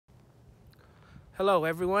Hello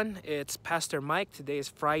everyone, it's Pastor Mike. Today is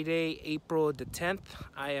Friday, April the 10th.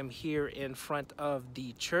 I am here in front of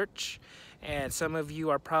the church, and some of you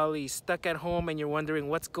are probably stuck at home and you're wondering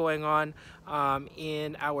what's going on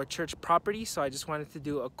in our church property. So I just wanted to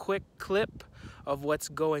do a quick clip of what's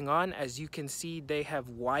going on. As you can see, they have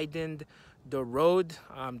widened the road.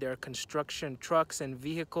 There are construction trucks and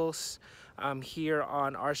vehicles here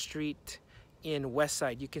on our street in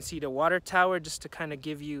Westside. You can see the water tower just to kind of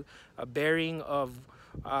give you a bearing of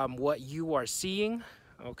what you are seeing.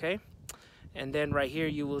 Okay, and then right here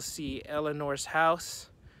you will see Eleanor's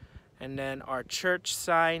house, and then our church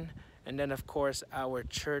sign, and then of course our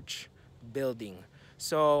church building.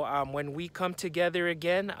 So when we come together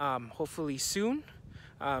again, hopefully soon,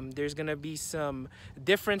 there's going to be some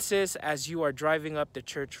differences as you are driving up the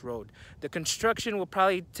church road. The construction will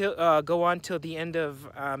probably go on till the end of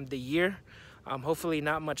the year. Hopefully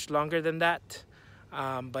not much longer than that,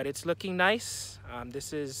 but it's looking nice.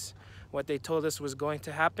 This is what they told us was going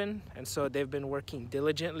to happen, and so they've been working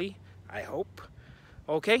diligently, I hope.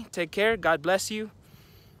 Okay, take care. God bless you.